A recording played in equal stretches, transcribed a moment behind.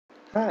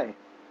Hi,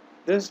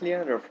 this is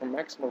Leandro from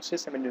Maximo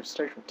System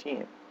Administration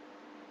team.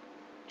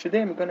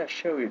 Today I'm gonna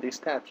show you the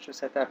steps to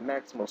set up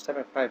Maximo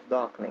 7.5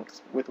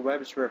 Doclinks with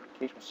WebSphere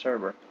application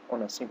server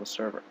on a single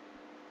server.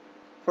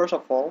 First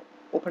of all,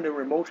 open the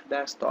remote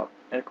desktop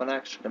and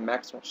connect to the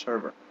Maximo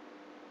server.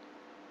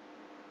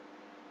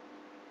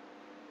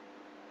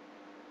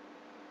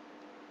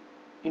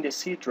 In the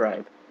C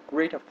drive,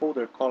 create a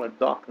folder called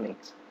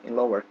Doclinks in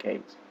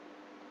lowercase.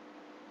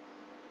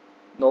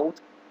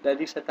 Note that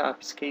this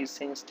setup is case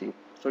sensitive,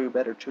 so you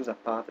better choose a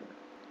pattern.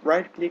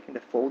 Right-click in the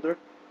folder,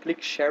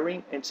 click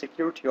Sharing and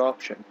Security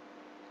option.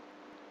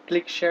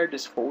 Click Share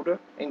this folder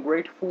and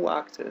grant full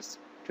access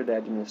to the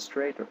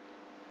administrator.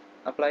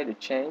 Apply the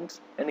changes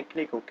and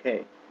click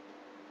OK.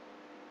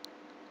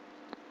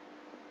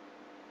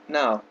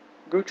 Now,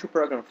 go to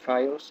Program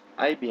Files,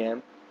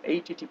 IBM,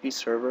 HTTP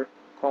Server,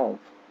 conf.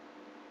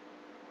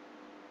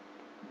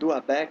 Do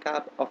a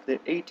backup of the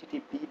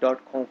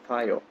http.conf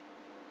file.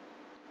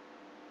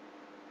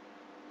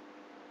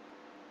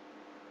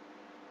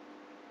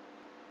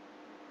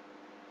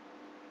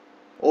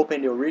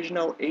 Open the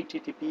original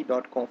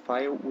http.conf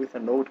file with a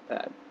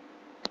notepad.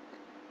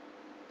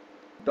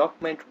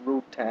 Document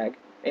root tag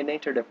and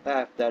enter the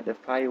path that the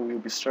file will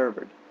be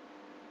served.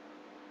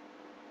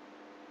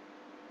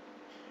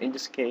 In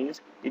this case,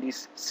 it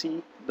is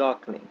C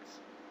Doclinks.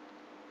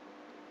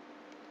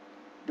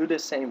 Do the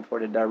same for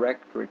the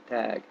directory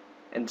tag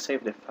and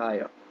save the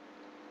file.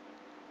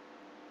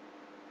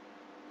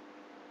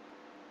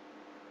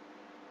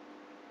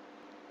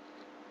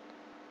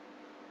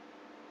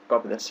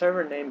 Copy the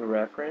server name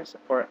reference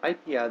or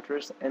IP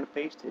address and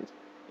paste it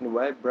in the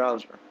web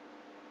browser.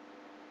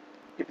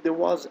 If the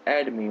was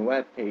admin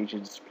web page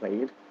is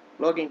displayed,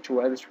 log into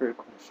WebSphere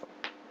console.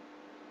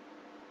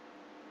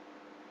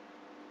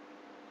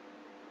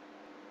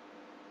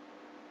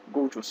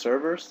 Go to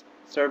Servers,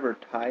 Server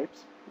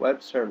Types,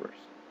 Web Servers.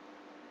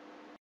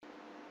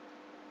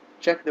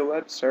 Check the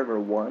web server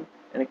 1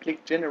 and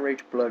click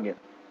Generate Plugin.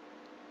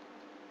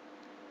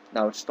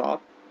 Now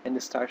stop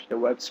and start the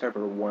web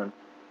server 1.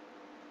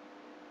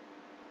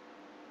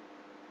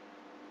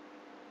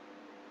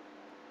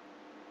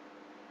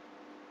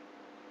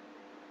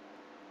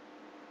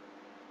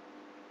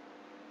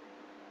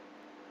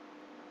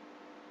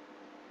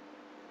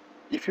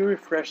 If you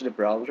refresh the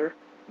browser,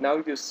 now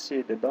you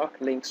see the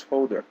Doclinks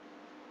folder.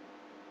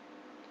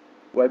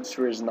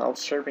 WebSphere is now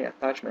serving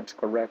attachments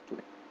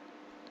correctly.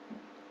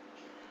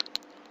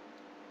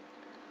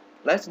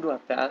 Let's do a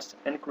test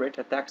and create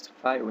a text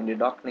file in the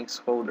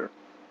Doclinks folder.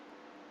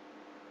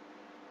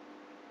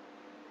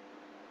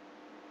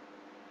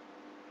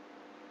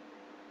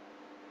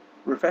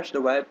 Refresh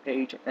the web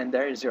page and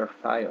there is your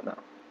file now.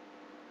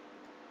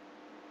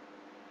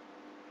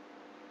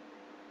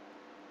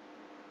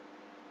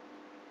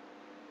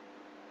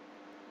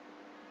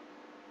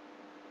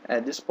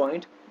 At this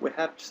point, we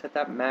have to set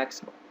up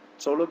Maximo,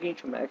 so log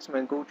into Maximo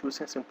and go to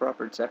Sensing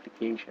Properties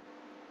application.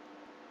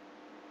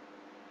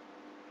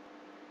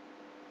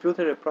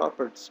 Filter the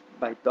properties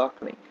by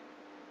docklink.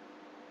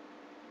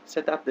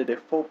 Set up the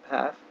default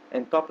path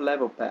and top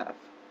level path.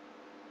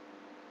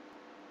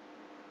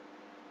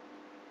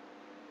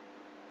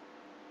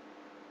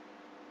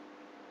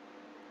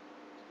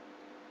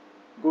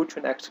 Go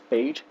to next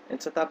page and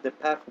set up the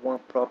path 1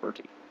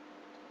 property.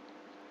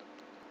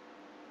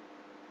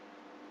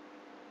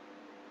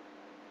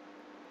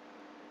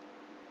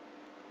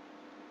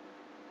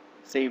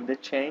 Save the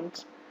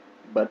change,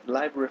 but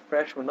live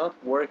refresh will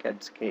not work at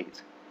this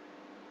case.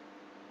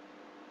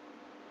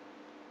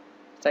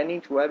 Sign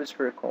into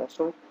WebSphere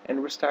console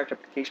and restart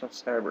application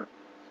server.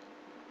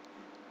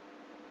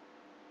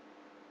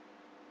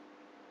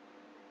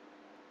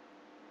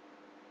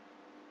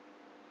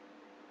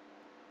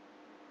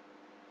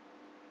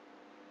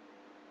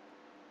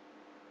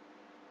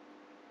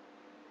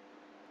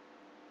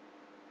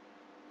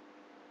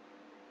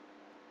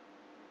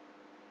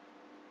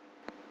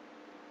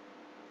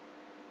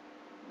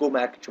 Go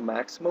back to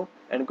Maximo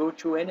and go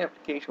to any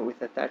application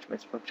with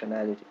attachments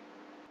functionality.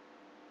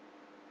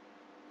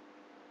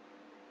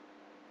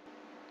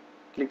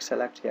 Click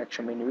Select the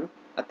Action menu,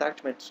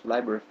 Attachments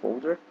Library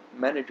folder,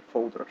 Manage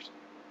Folders.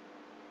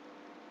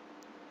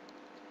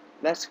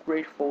 Let's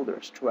create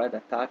folders to add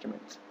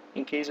attachments,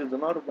 in case you do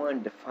not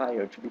want the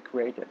file to be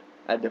created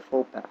at the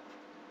default path.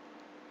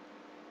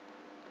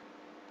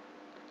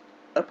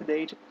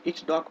 Update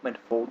each document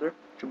folder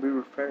to be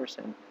referenced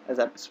as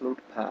absolute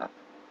path.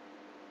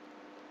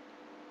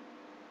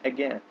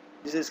 Again,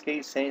 this is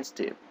case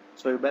sensitive,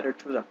 so you better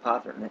choose a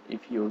pattern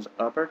if you use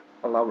upper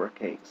or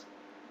lowercase.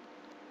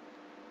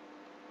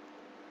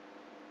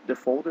 The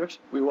folders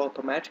will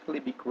automatically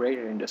be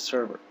created in the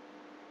server.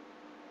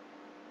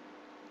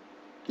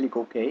 Click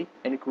OK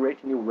and create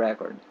a new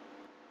record.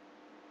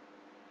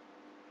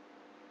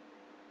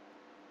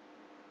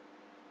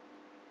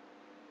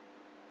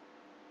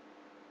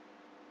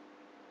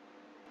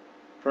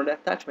 From the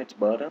Attachments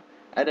button,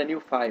 add a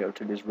new file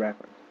to this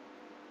record.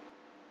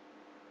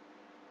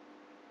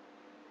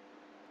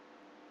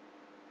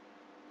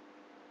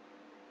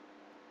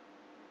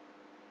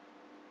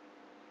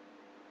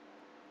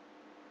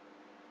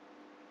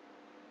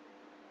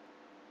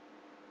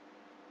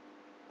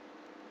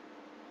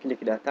 click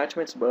the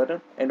Attachments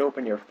button and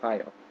open your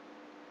file.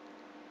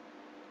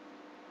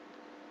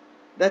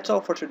 That's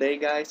all for today,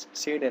 guys.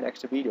 See you in the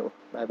next video.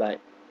 Bye bye.